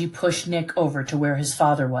 Sonji pushed Nick over to where his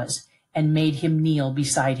father was and made him kneel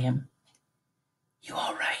beside him. "You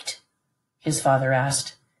all right?" his father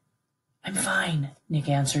asked. "I'm fine," Nick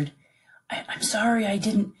answered. I'm sorry I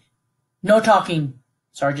didn't—" "No talking!"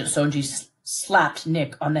 Sergeant Sonji slapped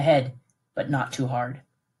Nick on the head, but not too hard.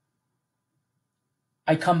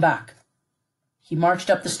 "I come back." He marched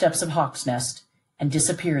up the steps of Hawk's Nest and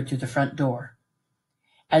disappeared through the front door.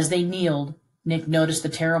 As they kneeled, Nick noticed the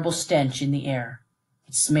terrible stench in the air.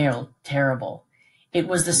 It smelled terrible. It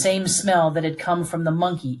was the same smell that had come from the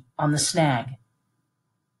monkey on the snag.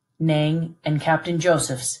 Nang and Captain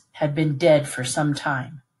Josephs had been dead for some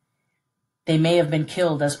time. They may have been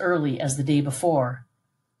killed as early as the day before,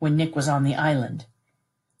 when Nick was on the island.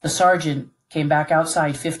 The sergeant came back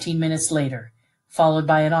outside 15 minutes later, followed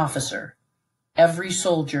by an officer. Every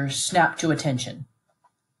soldier snapped to attention.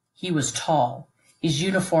 He was tall. His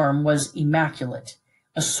uniform was immaculate.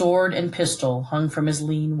 A sword and pistol hung from his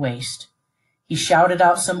lean waist. He shouted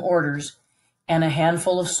out some orders, and a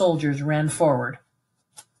handful of soldiers ran forward.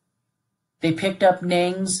 They picked up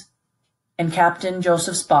Nang's and Captain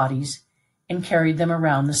Joseph's bodies and carried them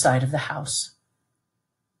around the side of the house.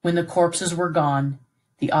 When the corpses were gone,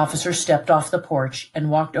 the officer stepped off the porch and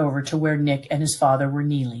walked over to where Nick and his father were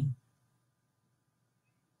kneeling.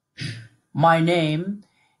 "My name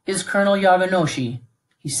is Colonel Yaganoshi,"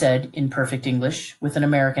 he said in perfect English with an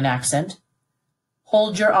American accent.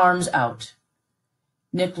 "Hold your arms out."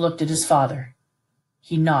 Nick looked at his father.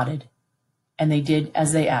 He nodded, and they did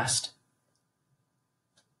as they asked.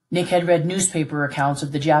 Nick had read newspaper accounts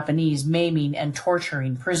of the Japanese maiming and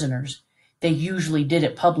torturing prisoners. They usually did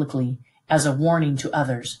it publicly as a warning to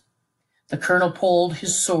others. The colonel pulled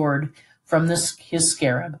his sword from his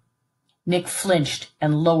scarab. Nick flinched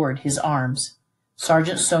and lowered his arms.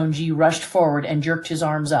 Sergeant Sonji rushed forward and jerked his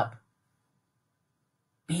arms up.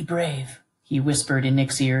 "Be brave," he whispered in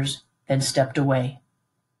Nick's ears, then stepped away.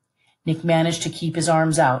 Nick managed to keep his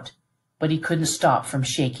arms out, but he couldn't stop from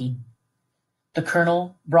shaking. The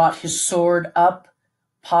colonel brought his sword up,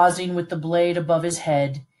 pausing with the blade above his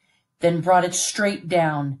head, then brought it straight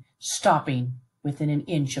down, stopping within an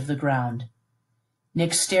inch of the ground.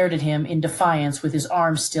 Nick stared at him in defiance with his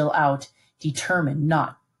arms still out, determined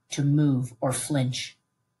not to move or flinch.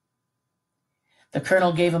 The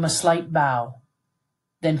colonel gave him a slight bow,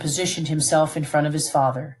 then positioned himself in front of his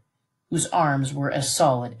father, whose arms were as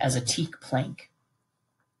solid as a teak plank.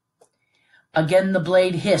 Again the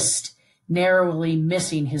blade hissed, narrowly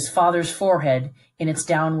missing his father's forehead in its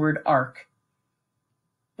downward arc.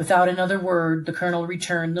 Without another word, the colonel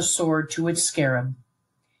returned the sword to its scarab,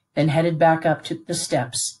 then headed back up to the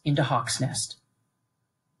steps into Hawk's Nest.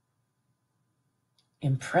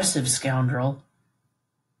 "Impressive scoundrel,"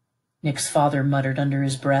 Nick's father muttered under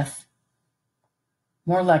his breath.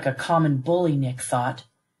 More like a common bully, Nick thought.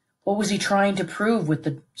 What was he trying to prove with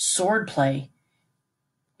the sword play?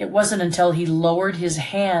 It wasn't until he lowered his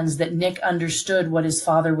hands that Nick understood what his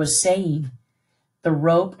father was saying. The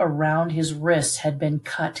rope around his wrists had been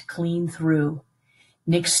cut clean through.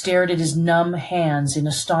 Nick stared at his numb hands in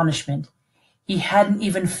astonishment. He hadn't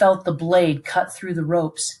even felt the blade cut through the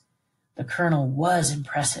ropes. The colonel was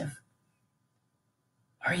impressive.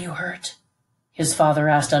 "Are you hurt?" his father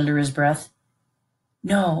asked under his breath.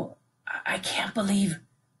 "No, I can't believe—"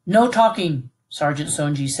 "No talking," Sergeant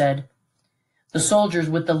Sonji said. The soldiers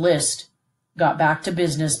with the list got back to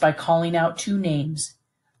business by calling out 2 names.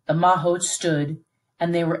 The mahouts stood,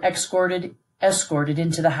 and they were escorted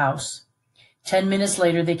into the house. 10 minutes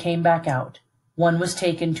later they came back out. One was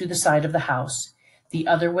taken to the side of the house. The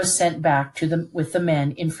other was sent back with the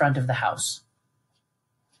men in front of the house.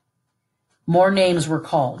 More names were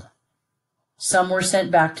called. Some were sent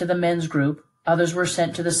back to the men's group, others were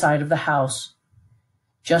sent to the side of the house.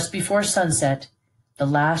 Just before sunset, the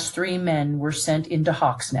last 3 men were sent into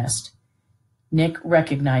Hawk's Nest. Nick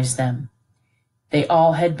recognized them. They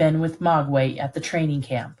all had been with Mogwai at the training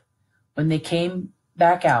camp. When they came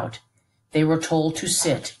back out, they were told to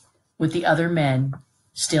sit with the other men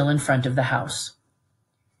still in front of the house.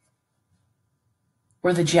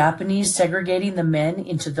 Were the Japanese segregating the men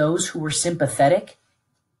into those who were sympathetic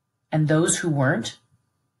and those who weren't?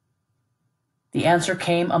 The answer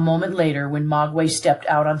came a moment later when Magway stepped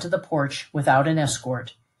out onto the porch without an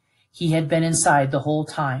escort. He had been inside the whole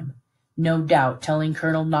time, no doubt telling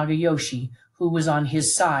Colonel Nagayoshi who was on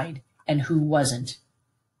his side and who wasn't.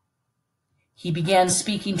 He began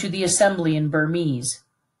speaking to the assembly in Burmese.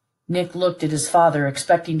 Nick looked at his father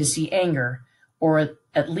expecting to see anger, or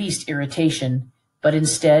at least irritation, but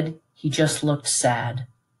instead he just looked sad.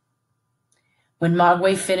 When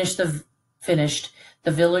Magway finished,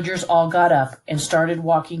 the villagers all got up and started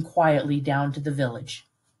walking quietly down to the village.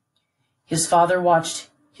 His father watched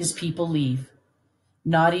his people leave,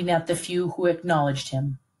 nodding at the few who acknowledged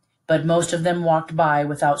him, but most of them walked by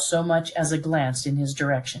without so much as a glance in his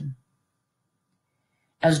direction.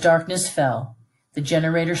 As darkness fell, the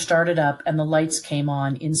generator started up and the lights came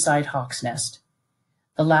on inside Hawk's Nest.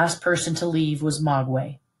 The last person to leave was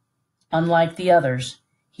Magway. Unlike the others,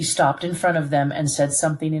 he stopped in front of them and said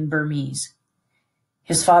something in Burmese.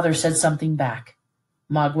 His father said something back.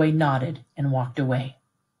 Magway nodded and walked away.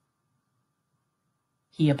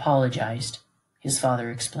 He apologized, his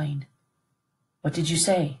father explained. What did you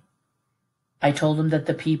say? I told him that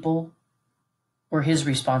the people were his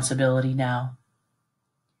responsibility now.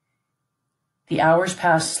 The hours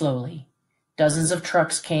passed slowly. Dozens of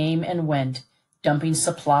trucks came and went, dumping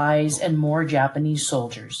supplies and more Japanese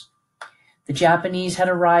soldiers. The Japanese had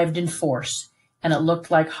arrived in force, and it looked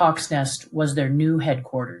like Hawk's Nest was their new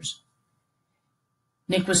headquarters.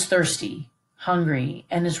 Nick was thirsty, hungry,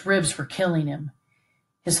 and his ribs were killing him.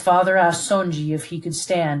 His father asked Sonji if he could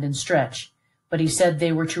stand and stretch, but he said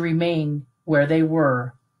they were to remain where they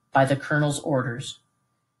were by the colonel's orders.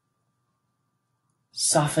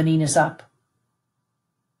 Softening us up,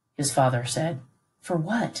 his father said. For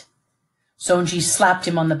what? Sonji slapped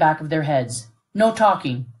him on the back of their heads. No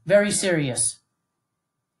talking, very serious.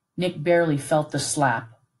 Nick barely felt the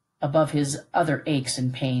slap above his other aches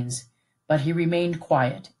and pains, but he remained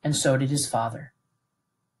quiet, and so did his father.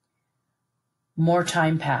 More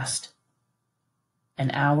time passed.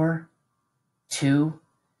 An hour, 2.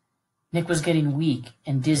 Nick was getting weak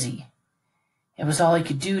and dizzy. It was all he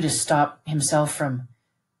could do to stop himself from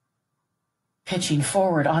pitching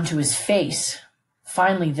forward onto his face.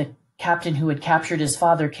 Finally, the captain who had captured his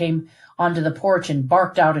father came onto the porch and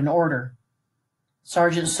barked out an order.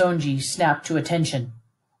 Sergeant Sonji snapped to attention.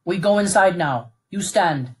 We go inside now. You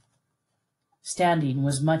stand. Standing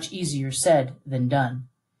was much easier said than done.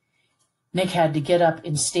 Nick had to get up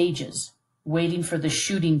in stages, waiting for the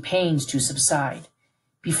shooting pains to subside,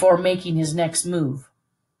 before making his next move.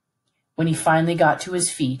 When he finally got to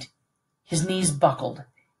his feet, his knees buckled.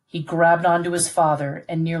 He grabbed onto his father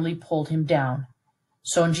and nearly pulled him down.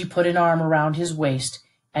 Sonji put an arm around his waist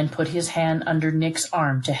and put his hand under Nick's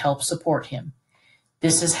arm to help support him.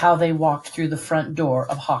 This is how they walked through the front door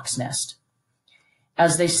of Hawk's Nest.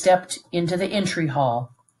 As they stepped into the entry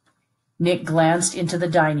hall, Nick glanced into the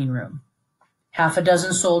dining room. Half a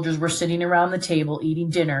dozen soldiers were sitting around the table eating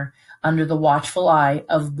dinner under the watchful eye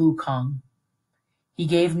of Bukong. He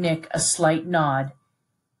gave Nick a slight nod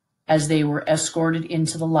as they were escorted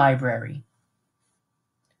into the library.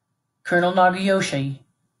 Colonel Nagayoshi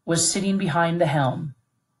was sitting behind the helm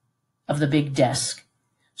of the big desk,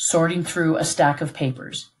 sorting through a stack of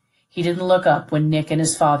papers. He didn't look up when Nick and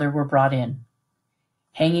his father were brought in.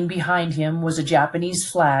 Hanging behind him was a Japanese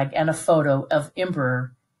flag and a photo of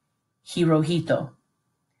Emperor Hirohito.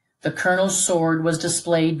 The colonel's sword was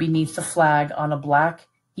displayed beneath the flag on a black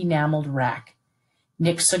enameled rack.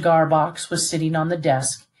 Nick's cigar box was sitting on the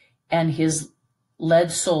desk, and his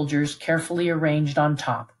lead soldiers carefully arranged on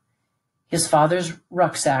top. His father's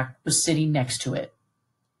rucksack was sitting next to it.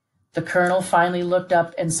 The colonel finally looked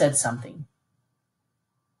up and said something.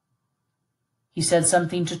 He said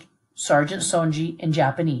something to Sergeant Sonji in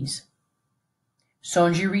Japanese.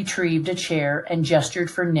 Sonji retrieved a chair and gestured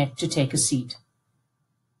for Nick to take a seat.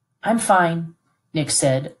 I'm fine, Nick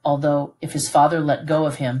said, although if his father let go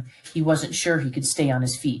of him, he wasn't sure he could stay on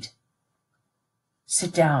his feet.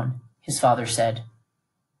 Sit down, his father said.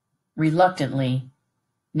 Reluctantly,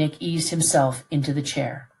 Nick eased himself into the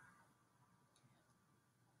chair.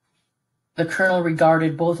 The colonel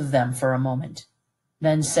regarded both of them for a moment,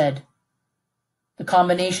 then said, The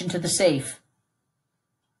combination to the safe.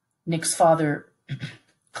 Nick's father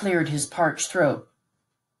cleared his parched throat.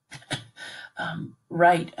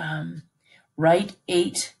 Right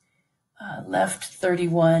 8, left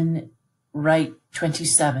 31, right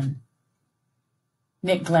 27.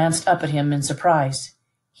 Nick glanced up at him in surprise.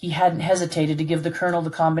 He hadn't hesitated to give the colonel the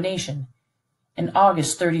combination, and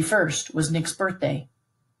August 31st was Nick's birthday.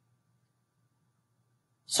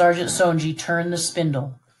 Sergeant Sonji turned the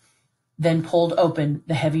spindle, then pulled open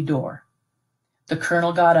the heavy door. The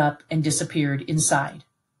colonel got up and disappeared inside.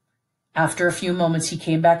 After a few moments he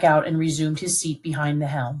came back out and resumed his seat behind the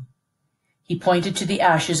helm. He pointed to the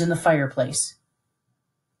ashes in the fireplace.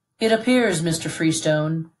 "It appears, Mr.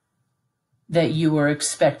 Freestone, that you were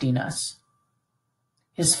expecting us."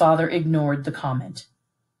 His father ignored the comment.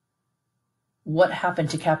 "What happened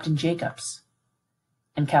to Captain Jacobs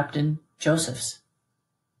and Captain Josephs?"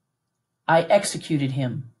 "I executed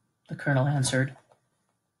him," the colonel answered.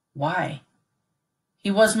 "Why?" "He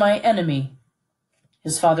was my enemy."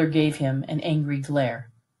 His father gave him an angry glare.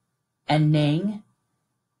 "And Nang?"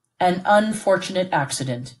 "An unfortunate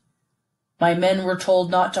accident. My men were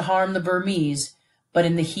told not to harm the Burmese, but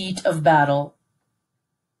in the heat of battle—"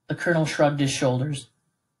 The colonel shrugged his shoulders.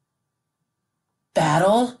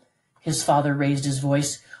 "Battle?" His father raised his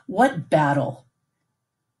voice. "What battle?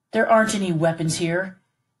 There aren't any weapons here.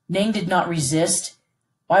 Nang did not resist.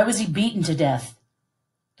 Why was he beaten to death?"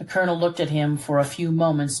 The colonel looked at him for a few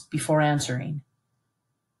moments before answering.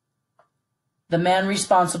 "The man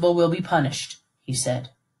responsible will be punished," he said.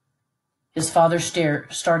 His father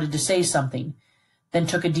started to say something, then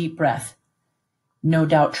took a deep breath, no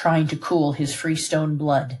doubt trying to cool his Freestone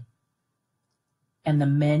blood. "And the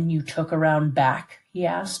men you took around back?" he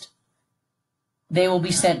asked. "They will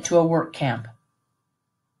be sent to a work camp."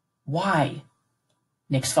 "Why?"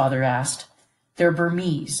 Nick's father asked. "They're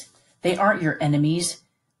Burmese. They aren't your enemies.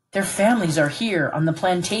 Their families are here on the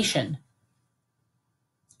plantation."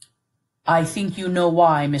 "I think you know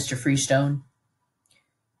why, Mr. Freestone."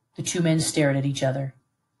 The two men stared at each other.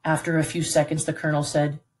 After a few seconds, the colonel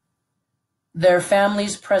said, "Their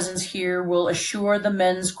families' presence here will assure the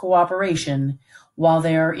men's cooperation while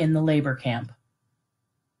they are in the labor camp."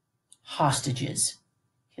 "Hostages,"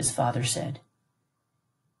 his father said.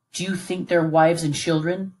 "Do you think their wives and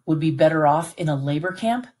children would be better off in a labor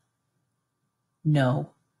camp?"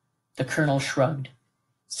 "No," the colonel shrugged.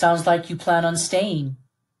 "Sounds like you plan on staying."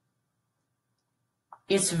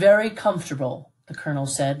 "It's very comfortable," the colonel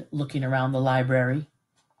said, looking around the library.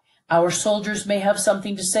 "Our soldiers may have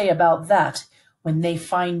something to say about that when they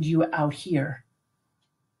find you out here."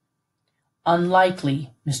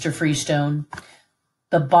 "Unlikely, Mr. Freestone.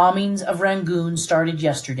 The bombings of Rangoon started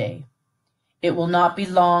yesterday. It will not be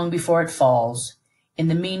long before it falls. In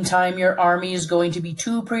the meantime, your army is going to be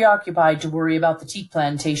too preoccupied to worry about the teak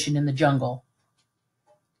plantation in the jungle."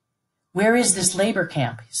 "Where is this labor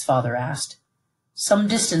camp?" his father asked. "Some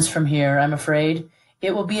distance from here, I'm afraid.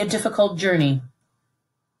 It will be a difficult journey."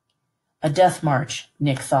 A death march,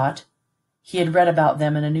 Nick thought. He had read about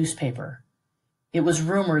them in a newspaper. It was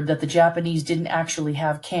rumored that the Japanese didn't actually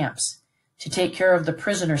have camps. To take care of the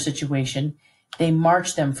prisoner situation, they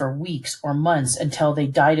marched them for weeks or months until they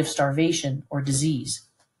died of starvation or disease.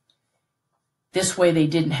 This way they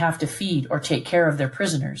didn't have to feed or take care of their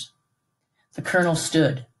prisoners. The colonel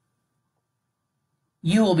stood.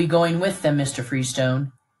 "You will be going with them, Mr.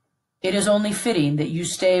 Freestone. It is only fitting that you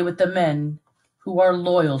stay with the men who are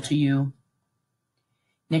loyal to you."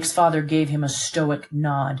 Nick's father gave him a stoic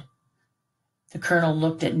nod. The colonel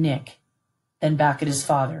looked at Nick, then back at his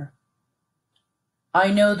father. "I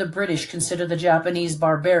know the British consider the Japanese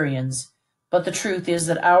barbarians, but the truth is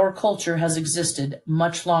that our culture has existed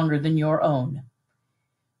much longer than your own.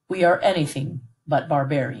 We are anything but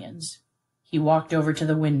barbarians." He walked over to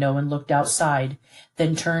the window and looked outside,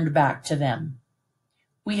 then turned back to them.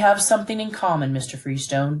 "We have something in common, Mr.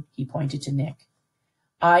 Freestone," he pointed to Nick.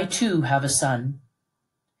 "I, too, have a son.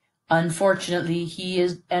 Unfortunately,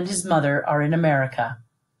 and his mother are in America.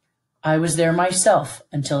 I was there myself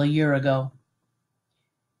until a year ago."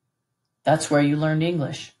 "That's where you learned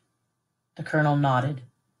English?" The colonel nodded.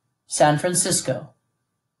 "San Francisco."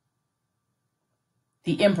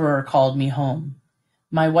 "The Emperor called me home.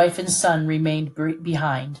 My wife and son remained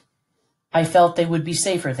behind. I felt they would be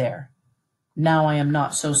safer there. Now I am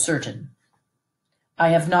not so certain. I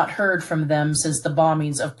have not heard from them since the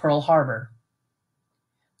bombings of Pearl Harbor."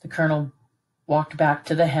 The colonel walked back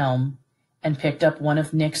to the helm and picked up one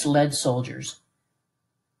of Nick's lead soldiers.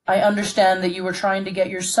 "I understand that you were trying to get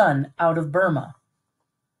your son out of Burma."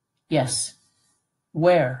 "Yes."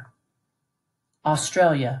 "Where?"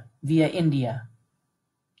 "Australia, via India."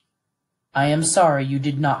 "I am sorry you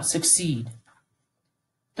did not succeed."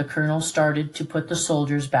 The colonel started to put the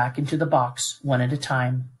soldiers back into the box, one at a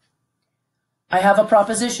time. "I have a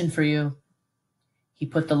proposition for you." He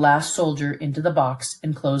put the last soldier into the box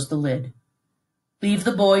and closed the lid. "Leave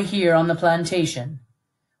the boy here on the plantation.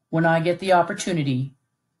 When I get the opportunity,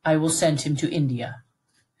 I will send him to India."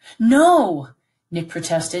 "No!" Nick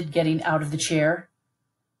protested, getting out of the chair.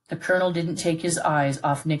 The colonel didn't take his eyes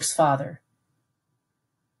off Nick's father.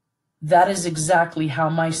 "That is exactly how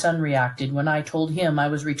my son reacted when I told him I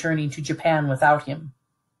was returning to Japan without him.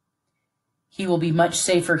 He will be much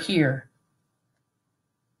safer here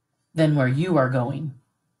than where you are going."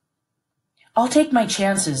 "I'll take my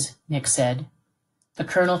chances," Nick said. The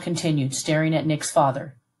colonel continued, staring at Nick's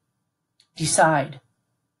father. "Decide."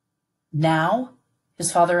 "Now?"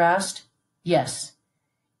 his father asked. "Yes.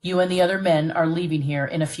 You and the other men are leaving here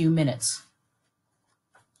in a few minutes."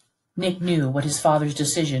 Nick knew what his father's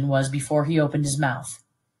decision was before he opened his mouth.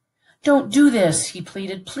 "Don't do this," he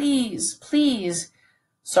pleaded. "Please, please."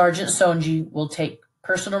 "Sergeant Sonji will take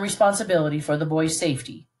personal responsibility for the boy's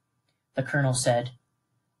safety," the colonel said.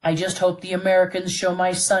 "I just hope the Americans show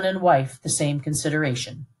my son and wife the same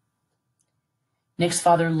consideration." Nick's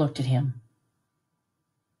father looked at him.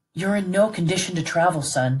 "You're in no condition to travel,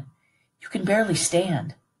 son. You can barely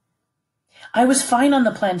stand." "I was fine on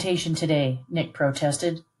the plantation today," Nick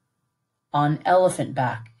protested. "On elephant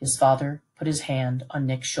back," his father put his hand on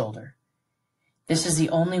Nick's shoulder. "This is the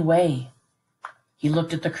only way." He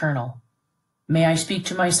looked at the colonel. "May I speak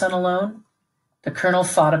to my son alone?" The colonel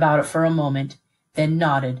thought about it for a moment, then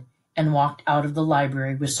nodded and walked out of the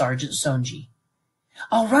library with Sergeant Sonji.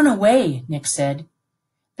 "I'll run away," Nick said.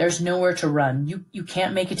 "There's nowhere to run. You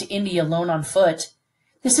can't make it to India alone on foot."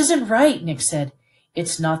 "This isn't right," Nick said.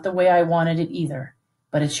 "It's not the way I wanted it either,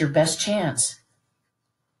 but it's your best chance."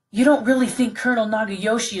 "You don't really think Colonel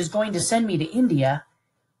Nagayoshi is going to send me to India?"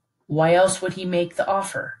 "Why else would he make the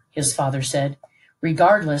offer?" his father said.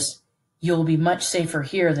 "Regardless, you'll be much safer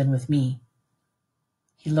here than with me."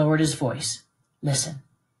 He lowered his voice. "Listen,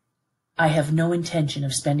 I have no intention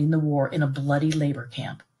of spending the war in a bloody labor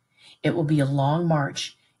camp. It will be a long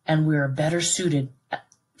march, and we are better suited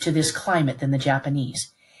to this climate than the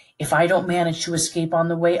Japanese. If I don't manage to escape on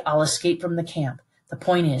the way, I'll escape from the camp. The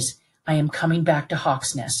point is, I am coming back to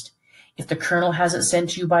Hawk's Nest. If the colonel hasn't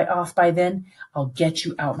sent you off by then, I'll get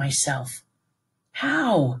you out myself."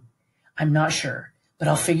 "How?" "I'm not sure, but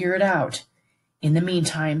I'll figure it out. In the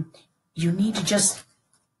meantime, you need to just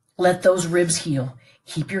let those ribs heal.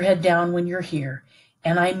 Keep your head down when you're here,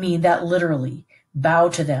 and I mean that literally. Bow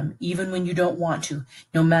to them, even when you don't want to.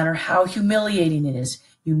 No matter how humiliating it is,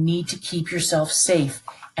 you need to keep yourself safe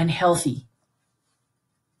and healthy."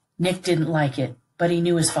 Nick didn't like it, but he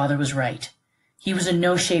knew his father was right. He was in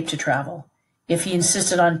no shape to travel. If he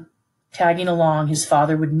insisted on tagging along, his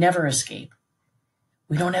father would never escape.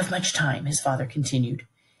 "We don't have much time," his father continued.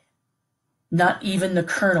 "Not even the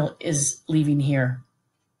colonel is leaving here,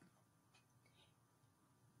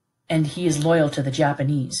 and he is loyal to the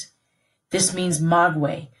Japanese. This means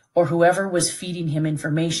Magwe, or whoever was feeding him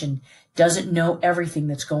information, doesn't know everything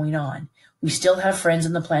that's going on. We still have friends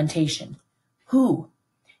in the plantation." "Who?"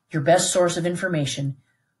 "Your best source of information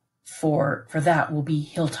for that will be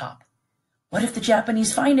Hilltop." "What if the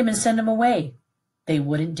Japanese find him and send him away?" "They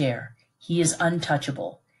wouldn't dare. He is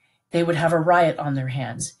untouchable. They would have a riot on their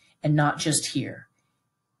hands, and not just here.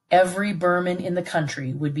 Every Burman in the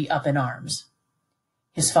country would be up in arms."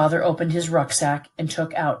 His father opened his rucksack and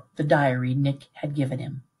took out the diary Nick had given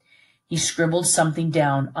him. He scribbled something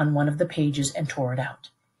down on one of the pages and tore it out.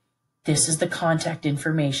 "This is the contact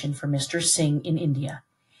information for Mr. Singh in India.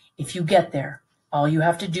 If you get there, all you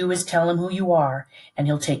have to do is tell him who you are, and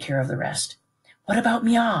he'll take care of the rest." "What about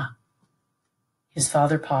Mia?" His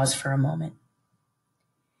father paused for a moment.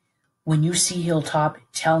 "When you see Hilltop,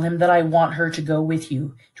 tell him that I want her to go with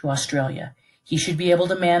you to Australia. He should be able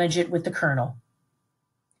to manage it with the colonel.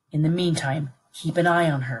 In the meantime, keep an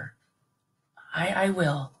eye on her." I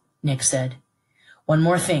will," Nick said. "One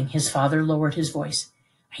more thing," his father lowered his voice.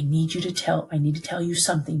 I need to tell you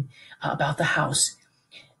something about the house.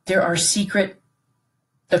 There are secret..."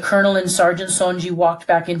 The colonel and Sergeant Sonji walked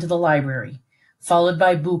back into the library, followed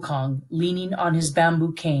by Bukong, leaning on his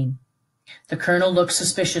bamboo cane. The colonel looked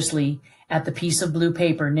suspiciously at the piece of blue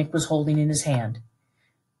paper Nick was holding in his hand.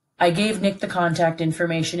 "I gave Nick the contact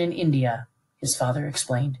information in India," his father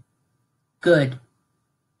explained. "Good."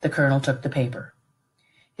 The colonel took the paper.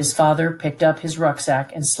 His father picked up his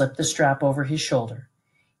rucksack and slipped the strap over his shoulder.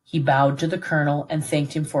 He bowed to the colonel and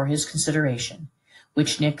thanked him for his consideration,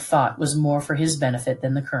 which Nick thought was more for his benefit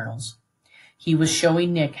than the colonel's. He was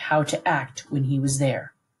showing Nick how to act when he was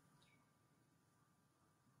there.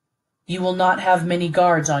 "You will not have many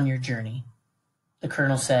guards on your journey," the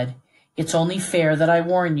colonel said. "It's only fair that I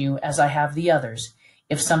warn you, as I have the others.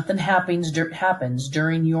 If something happens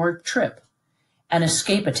during your trip, an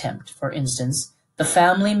escape attempt, for instance, the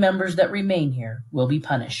family members that remain here will be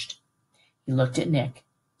punished." He looked at Nick.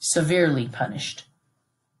 "Severely punished."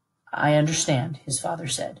 "I understand," his father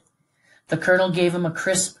said. The colonel gave him a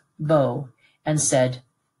crisp bow and said,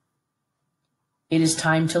 "It is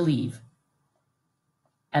time to leave."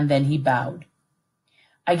 And then he bowed.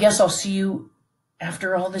 "I guess I'll see you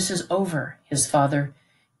after all this is over," his father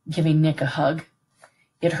giving Nick a hug.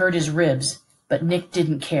 It hurt his ribs, but Nick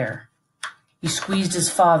didn't care. He squeezed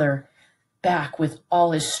his father back with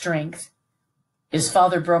all his strength. His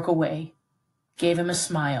father broke away, gave him a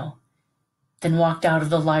smile, then walked out of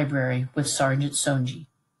the library with Sergeant Sonji.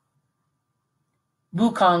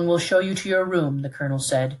 "Bukong will show you to your room," the colonel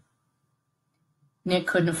said. Nick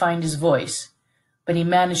couldn't find his voice, but he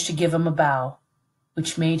managed to give him a bow,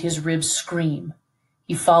 which made his ribs scream.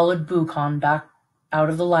 He followed Bukong back out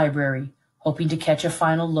of the library, hoping to catch a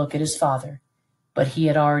final look at his father, but he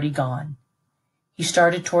had already gone. He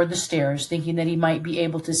started toward the stairs, thinking that he might be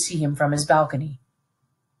able to see him from his balcony.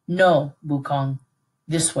 "No, Bukong,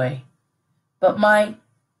 this way." "But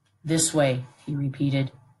this way," he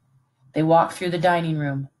repeated. They walked through the dining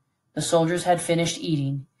room. The soldiers had finished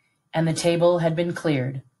eating, and the table had been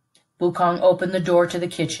cleared. Bukong opened the door to the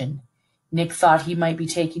kitchen. Nick thought he might be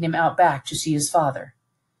taking him out back to see his father.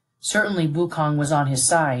 Certainly Bukong was on his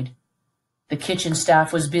side. The kitchen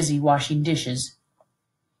staff was busy washing dishes.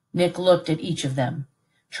 Nick looked at each of them,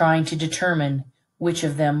 trying to determine which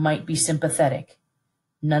of them might be sympathetic.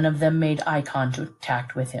 None of them made eye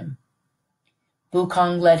contact with him.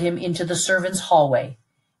 Bukong led him into the servants' hallway.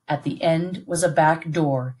 At the end was a back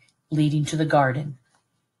door leading to the garden.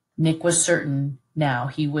 Nick was certain now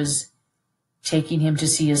he was taking him to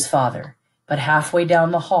see his father, but halfway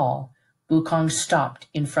down the hall, Bukong stopped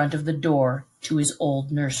in front of the door to his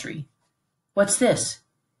old nursery. "What's this?"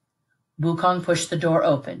 Bukong pushed the door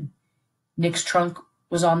open. Nick's trunk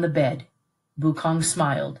was on the bed. Bukong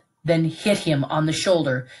smiled, then hit him on the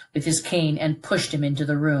shoulder with his cane and pushed him into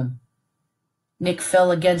the room. Nick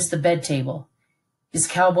fell against the bed table. His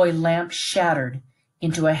cowboy lamp shattered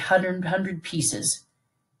into 100 pieces.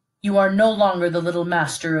 "You are no longer the little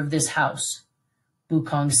master of this house,"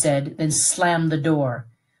 Bukong said, then slammed the door.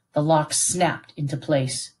 The lock snapped into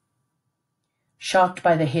place. Shocked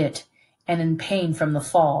by the hit and in pain from the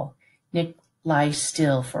fall, Nick lay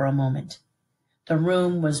still for a moment. The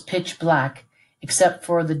room was pitch black except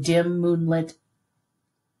for the dim moonlit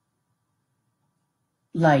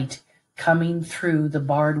light coming through the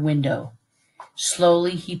barred window.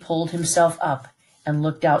 Slowly he pulled himself up and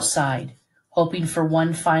looked outside, hoping for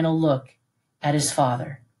one final look at his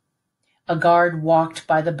father. A guard walked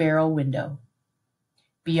by the barrel window.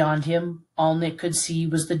 Beyond him, all Nick could see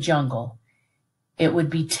was the jungle. It would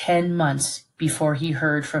be 10 months before he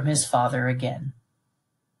heard from his father again.